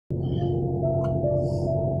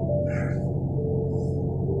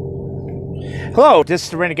Hello, this is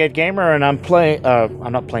the Renegade Gamer, and I'm playing.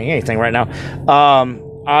 I'm not playing anything right now.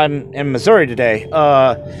 I'm in Missouri today.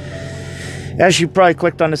 As you probably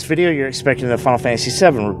clicked on this video, you're expecting the Final Fantasy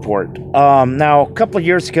VII report. Now, a couple of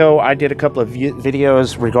years ago, I did a couple of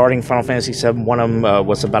videos regarding Final Fantasy VII. One of them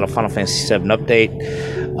was about a Final Fantasy VII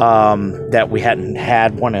update that we hadn't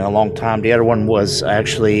had one in a long time. The other one was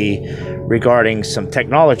actually regarding some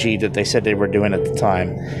technology that they said they were doing at the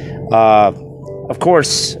time. Of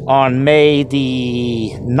course, on May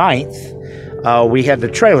the 9th, we had the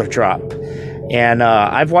trailer drop. And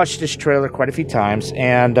I've watched this trailer quite a few times,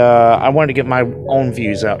 and I wanted to get my own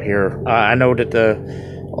views out here. I know that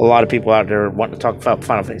a lot of people out there want to talk about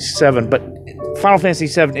Final Fantasy VII, but Final Fantasy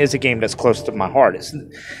VII is a game that's close to my heart.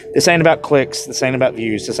 This ain't about clicks. This ain't about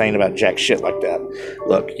views. This ain't about jack shit like that.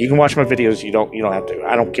 Look, you can watch my videos. You don't have to.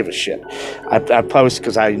 I don't give a shit. I post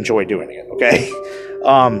because I enjoy doing it. Okay.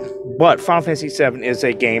 But Final Fantasy VII is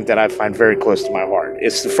a game that I find very close to my heart.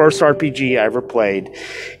 It's the first RPG I ever played.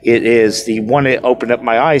 It is the one that opened up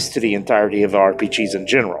my eyes to the entirety of RPGs in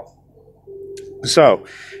general. So,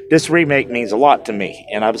 this remake means a lot to me,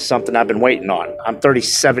 and it's something I've been waiting on. I'm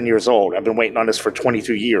 37 years old. I've been waiting on this for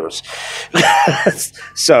 22 years.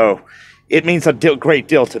 So, it means a great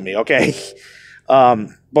deal to me, okay? But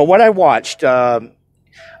what I watched,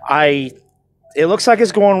 it looks like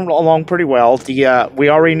it's going along pretty well. We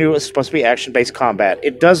already knew it was supposed to be action-based combat.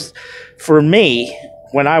 It does, for me,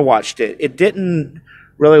 when I watched it, it didn't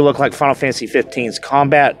really look like Final Fantasy 15's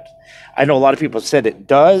combat. I know a lot of people said it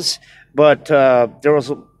does, but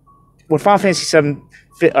with Final Fantasy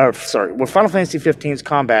with Final Fantasy 15's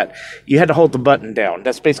combat, you had to hold the button down.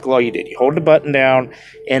 That's basically all you did. You hold the button down,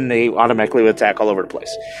 and they automatically would attack all over the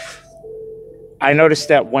place. I noticed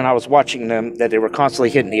that when I was watching them, that they were constantly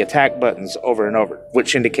hitting the attack buttons over and over,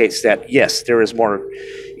 which indicates that, yes, there is more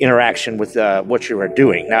interaction with what you are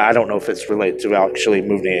doing. Now, I don't know if it's related to actually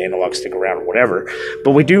moving the analog stick around or whatever,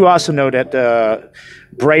 but we do also know that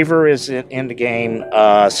Braver is in the game,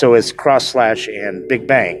 so is Cross Slash and Big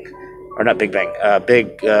Bang. Or not Big Bang,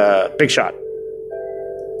 Big Shot.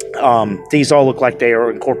 These all look like they are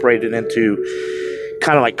incorporated into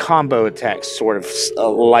kind of like combo attacks, sort of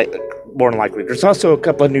more than likely. There's also a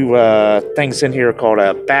couple of new things in here called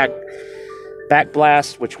a back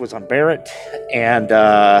blast, which was on Barrett, and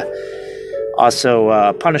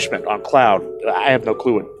also punishment on Cloud. I have no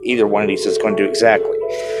clue what either one of these is going to do exactly.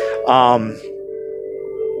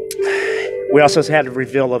 We also had a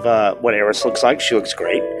reveal of what Eris looks like. She looks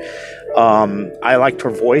great. I liked her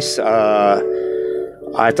voice.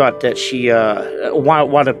 I thought that she,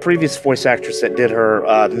 while the previous voice actress that did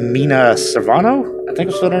her, Mina Serrano, I think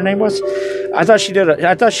that's what her name was. I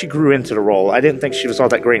thought she grew into the role. I didn't think she was all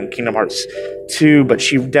that great in Kingdom Hearts 2, but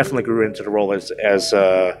she definitely grew into the role as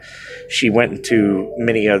she went into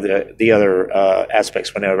many of the other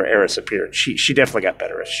aspects whenever Eris appeared. She definitely got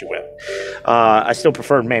better as she went. I still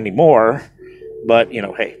preferred Mandy more, but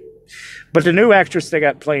hey. But the new actress they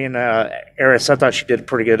got playing Eris, I thought she did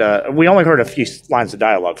pretty good. We only heard a few lines of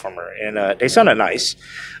dialogue from her, and they sounded nice.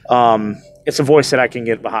 It's a voice that I can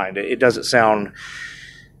get behind. It doesn't sound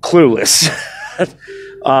clueless.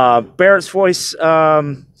 Barrett's voice,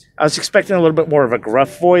 I was expecting a little bit more of a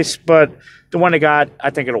gruff voice, but the one they got,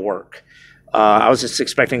 I think it'll work. I was just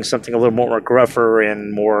expecting something a little more gruffer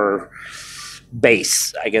and more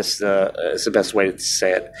bass, I guess is the best way to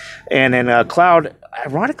say it. And then Cloud,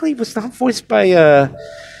 ironically, was not voiced by I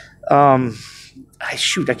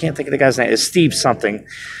can't think of the guy's name. It's Steve something.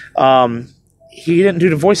 He didn't do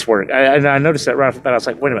the voice work. I noticed that right off the bat. I was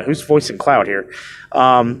like, wait a minute, who's voicing Cloud here?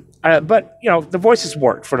 But the voices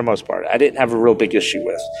worked for the most part. I didn't have a real big issue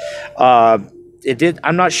with. It did.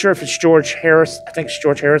 I'm not sure if it's George Harris. I think it's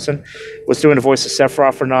George Harrison was doing the voice of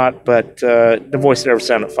Sephiroth or not, but the voice never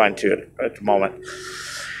sounded fine to it at the moment.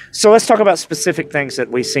 So let's talk about specific things that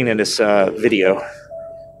we've seen in this video.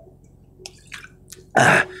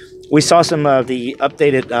 We saw some of the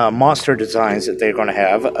updated monster designs that they're going to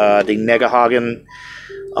have. The Negahagen,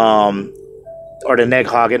 or the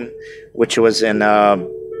Neghagen, which was in.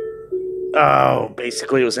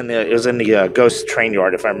 Basically, it was in the Ghost Train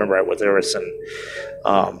Yard, if I remember right, with Eris and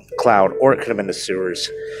Cloud, or it could have been the sewers.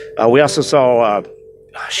 We also saw.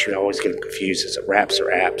 I always get confused. Is it Raps or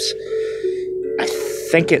Apps? I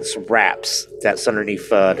think it's Raps that's underneath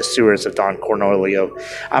the sewers of Don Cornelio.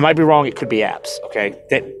 I might be wrong. It could be Apps. Okay,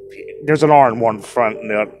 there's an R in one front, and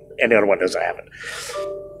the other one doesn't have it.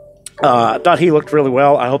 I thought he looked really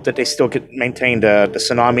well. I hope that they still maintain the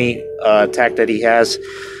tsunami attack that he has.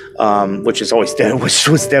 Which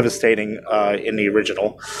was devastating in the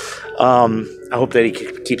original. I hope that he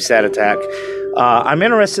keeps that attack. I'm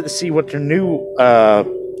interested to see what their new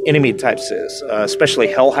enemy types is, especially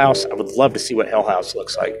Hell House. I would love to see what Hell House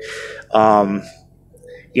looks like.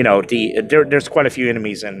 There's quite a few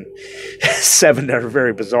enemies in 7 that are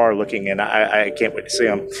very bizarre looking, and I can't wait to see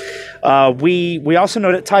them. We also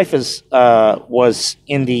know that Typhus was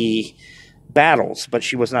in the battles, but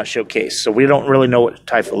she was not showcased, so we don't really know what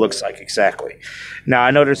Typha looks like exactly. Now,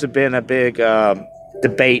 I know there's been a big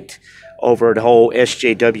debate over the whole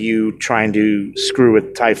SJW trying to screw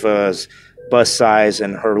with Typha's bust size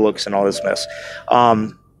and her looks and all this mess.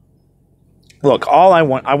 Look, I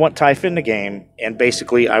want Typha in the game, and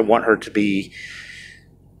basically I want her to be,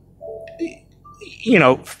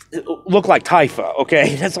 look like Typha,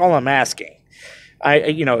 okay? That's all I'm asking.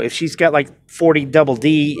 If she's got like 40 double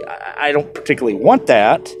D, I don't particularly want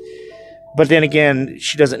that. But then again,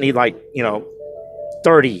 she doesn't need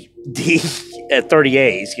 30 D at 30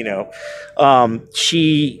 A's,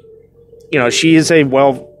 she is a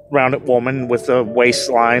well-rounded woman with a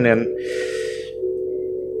waistline and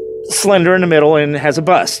slender in the middle and has a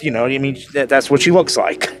bust. That's what she looks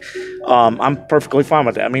like. I'm perfectly fine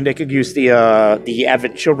with that. I mean, they could use the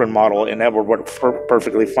Advent Children model, and that would work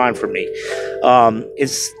perfectly fine for me.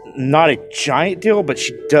 It's not a giant deal, but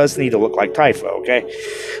she does need to look like Typha, okay?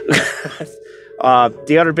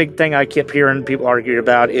 The other big thing I kept hearing people argue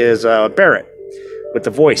about is Barrett with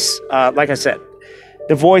the voice. Like I said,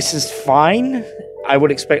 the voice is fine. I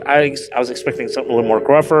was expecting something a little more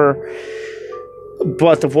gruffer.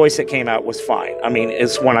 But the voice that came out was fine. I mean,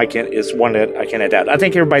 it's one that I can adapt. I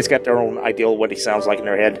think everybody's got their own ideal of what he sounds like in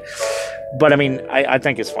their head. But I mean, I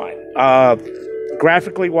think it's fine.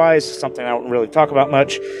 Graphically wise, something I don't really talk about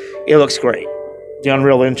much. It looks great. The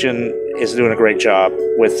Unreal Engine is doing a great job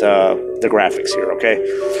with the graphics here, okay?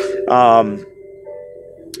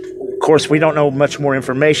 Of course, we don't know much more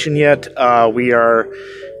information yet. We are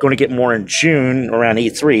going to get more in June around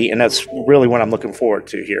E3, and that's really what I'm looking forward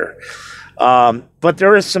to here. But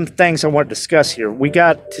there is some things I want to discuss here. We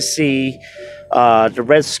got to see the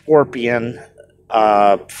Red Scorpion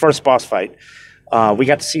first boss fight. We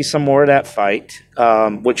got to see some more of that fight,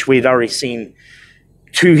 which we'd already seen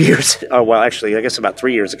 2 years, actually, I guess about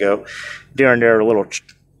 3 years ago, during their little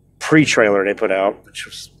pre-trailer they put out, which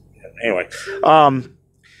was, anyway.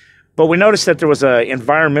 But we noticed that there was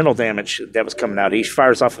environmental damage that was coming out. He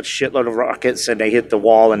fires off a shitload of rockets, and they hit the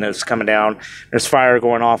wall, and it's coming down. There's fire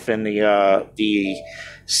going off in the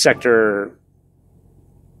sector.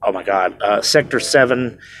 Oh my God, Sector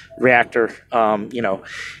 7 reactor.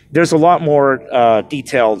 There's a lot more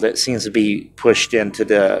detail that seems to be pushed into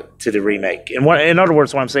the remake. And in other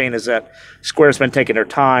words, what I'm saying is that Square's been taking their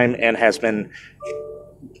time and has been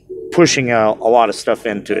pushing a lot of stuff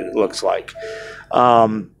into it. It looks like.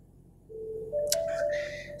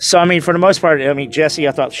 So, I mean, for the most part, I mean, Jesse,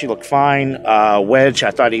 I thought she looked fine. Wedge, I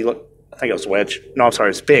think it was Wedge. No, I'm sorry,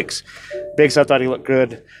 it's Biggs. Biggs, I thought he looked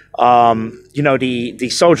good. The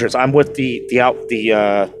soldiers, I'm with the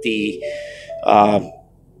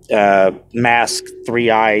mask,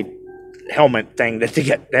 three-eyed helmet thing that they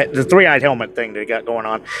get, the three-eyed helmet thing they got going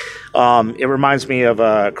on. It reminds me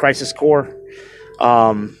of Crisis Core.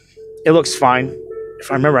 It looks fine. If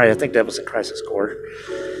I remember right, I think that was a Crisis Core.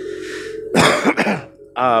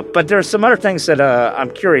 But there's some other things that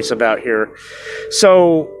I'm curious about here.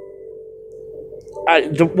 So,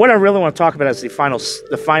 what I really want to talk about is the final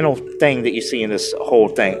thing that you see in this whole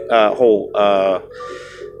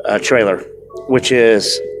trailer, which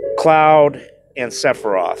is Cloud and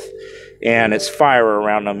Sephiroth, and it's fire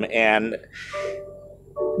around them, and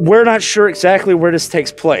we're not sure exactly where this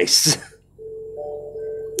takes place.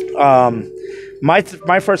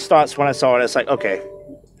 My first thoughts when I saw it, it's like, okay,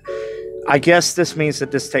 I guess this means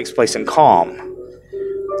that this takes place in Calm.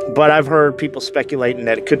 But I've heard people speculating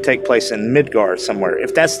that it could take place in Midgar somewhere.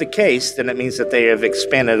 If that's the case, then it means that they have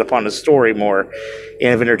expanded upon the story more and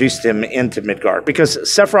have introduced him into Midgar. Because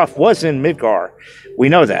Sephiroth was in Midgar. We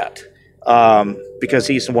know that. Because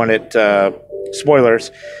he's the one that,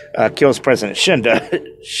 spoilers, kills President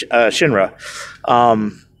Shinra.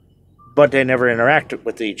 But they never interacted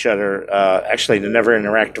with each other. Actually, they never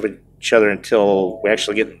interacted with each other until we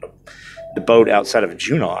actually get the boat outside of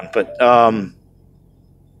Junon. But, I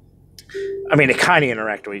mean, they kind of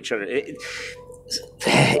interact with each other.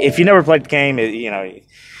 If you never played the game,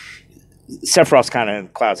 Sephiroth's kind of in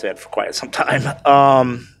Cloud's head for quite some time.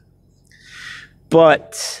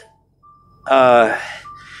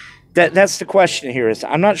 That's the question here. Is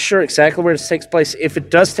I'm not sure exactly where this takes place. If it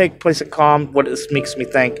does take place at Calm, what this makes me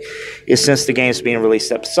think is since the game's being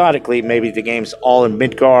released episodically, maybe the game's all in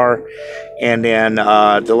Midgar, and then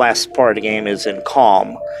the last part of the game is in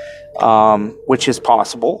Calm, which is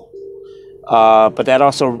possible. But that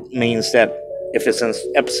also means that if it's in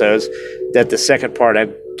episodes, that the second part, I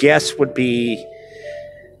guess, would be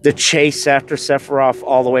the chase after Sephiroth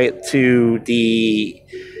all the way to the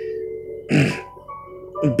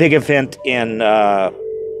big event in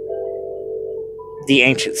the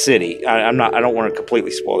ancient city. I don't want to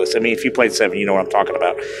completely spoil this. I mean, if you played 7, you know what I'm talking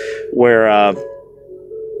about. Where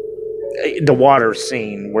the water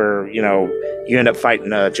scene, where you end up fighting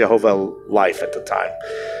Jehovah Life at the time.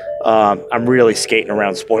 I'm really skating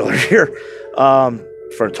around spoiler here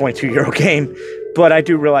for a 22-year-old game, but I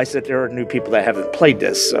do realize that there are new people that haven't played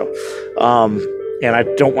this, so and I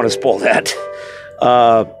don't want to spoil that.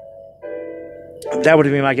 That would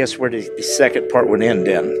be my guess where the second part would end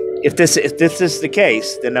in. If this is the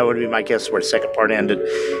case, then that would be my guess where the second part ended,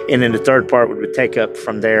 and then the third part would take up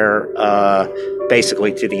from there,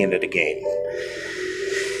 basically to the end of the game.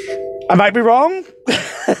 I might be wrong.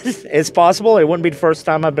 It's possible. It wouldn't be the first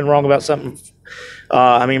time I've been wrong about something.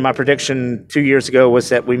 I mean, my prediction 2 years ago was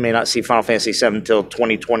that we may not see Final Fantasy VII until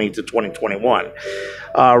 2020 to 2021.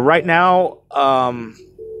 Right now, I'm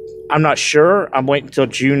not sure. I'm waiting until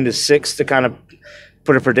June the 6th to kind of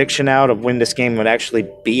put a prediction out of when this game would actually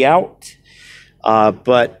be out.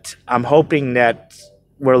 But I'm hoping that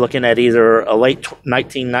we're looking at either a late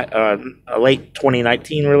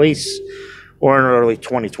 2019 release or an early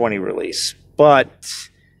 2020 release. But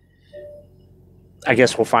I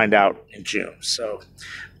guess we'll find out in June. So,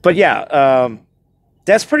 but yeah,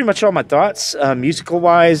 that's pretty much all my thoughts.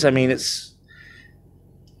 Musical-wise, I mean,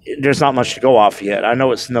 there's not much to go off yet. I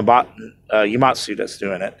know it's Yumatsu that's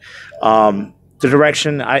doing it. The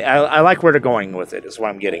direction, I like where they're going with it, is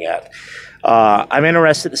what I'm getting at. I'm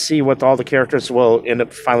interested to see what all the characters will end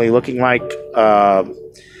up finally looking like.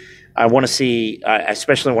 I want to see, I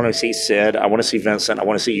especially want to see Sid. I want to see Vincent. I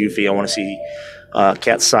want to see Yuffie. I want to see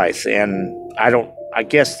Cat Scythe. And I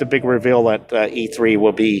guess the big reveal at E3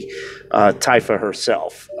 will be Tifa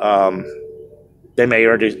herself. They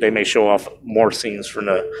may show off more scenes from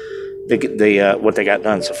the what they got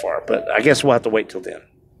done so far, but I guess we'll have to wait till then.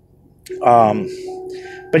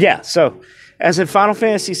 But yeah, so as a Final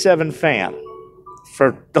Fantasy VII fan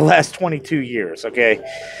for the last 22 years, okay,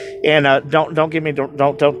 and don't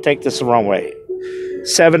take this the wrong way.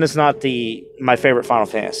 7 is not my favorite Final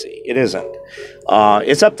Fantasy. It isn't.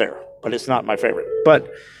 It's up there, but it's not my favorite. But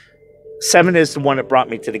 7 is the one that brought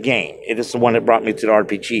me to the game. It is the one that brought me to the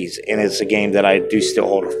RPGs, and it's a game that I do still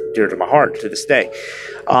hold dear to my heart to this day.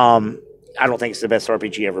 I don't think it's the best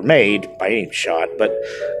RPG ever made by any shot, but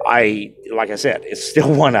like I said, it's still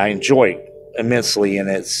one I enjoy immensely, and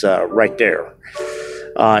it's right there.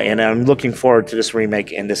 And I'm looking forward to this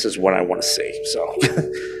remake, and this is what I want to see. So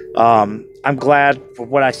I'm glad for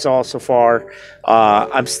what I saw so far.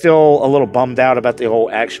 I'm still a little bummed out about the whole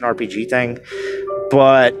action RPG thing,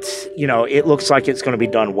 but it looks like it's going to be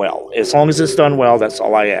done well. As long as it's done well, that's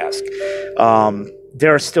all I ask.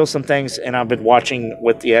 There are still some things, and I've been watching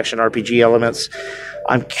with the action RPG elements,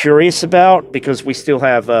 I'm curious about, because we still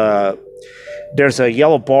have there's a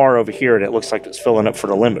yellow bar over here that looks like it's filling up for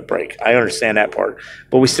the limit break. I understand that part.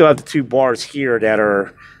 But we still have the 2 bars here that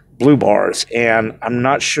are blue bars, and I'm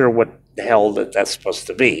not sure what the hell that's supposed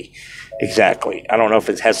to be exactly. I don't know if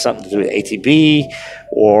it has something to do with ATB,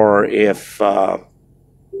 or if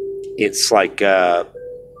it's like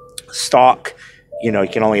stock. You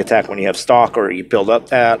can only attack when you have stock, or you build up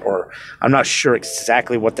that, or I'm not sure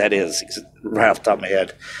exactly what that is right off the top of my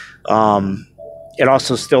head. It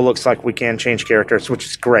also still looks like we can change characters, which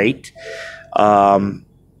is great. I'm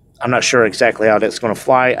not sure exactly how that's going to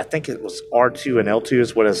fly. I think it was R2 and L2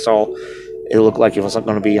 is what I saw. It looked like it wasn't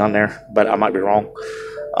going to be on there, but I might be wrong.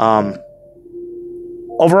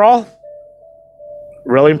 Overall,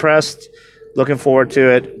 really impressed. Looking forward to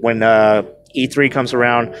it. When E3 comes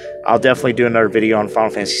around, I'll definitely do another video on Final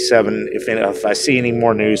Fantasy VII. If I see any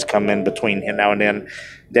more news come in between now and then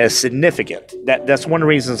that's significant. That's one of the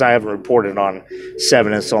reasons I haven't reported on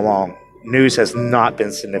 7 in so long. News has not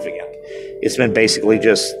been significant. It's been basically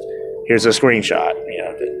just, here's a screenshot.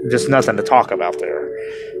 Just nothing to talk about there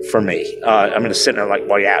for me. I'm just sitting there like,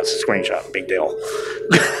 well, yeah, it's a screenshot. Big deal.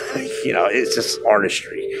 It's just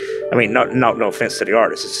artistry. I mean, no offense to the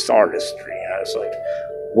artist. It's just artistry. It's like,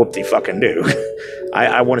 whoop-de-fucking-do.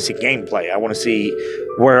 I want to see gameplay. I want to see,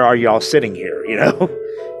 where are y'all sitting here,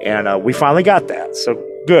 And we finally got that, so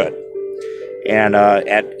good. And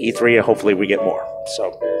at E3, hopefully we get more.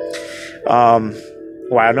 So,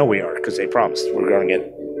 well, I know we are, because they promised we're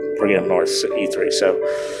getting more at E3. So,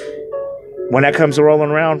 when that comes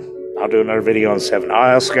rolling around, I'll do another video on 7.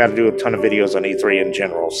 I also got to do a ton of videos on E3 in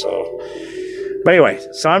general, so. But anyway,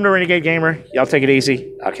 so I'm the Renegade Gamer. Y'all take it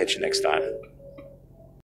easy. I'll catch you next time.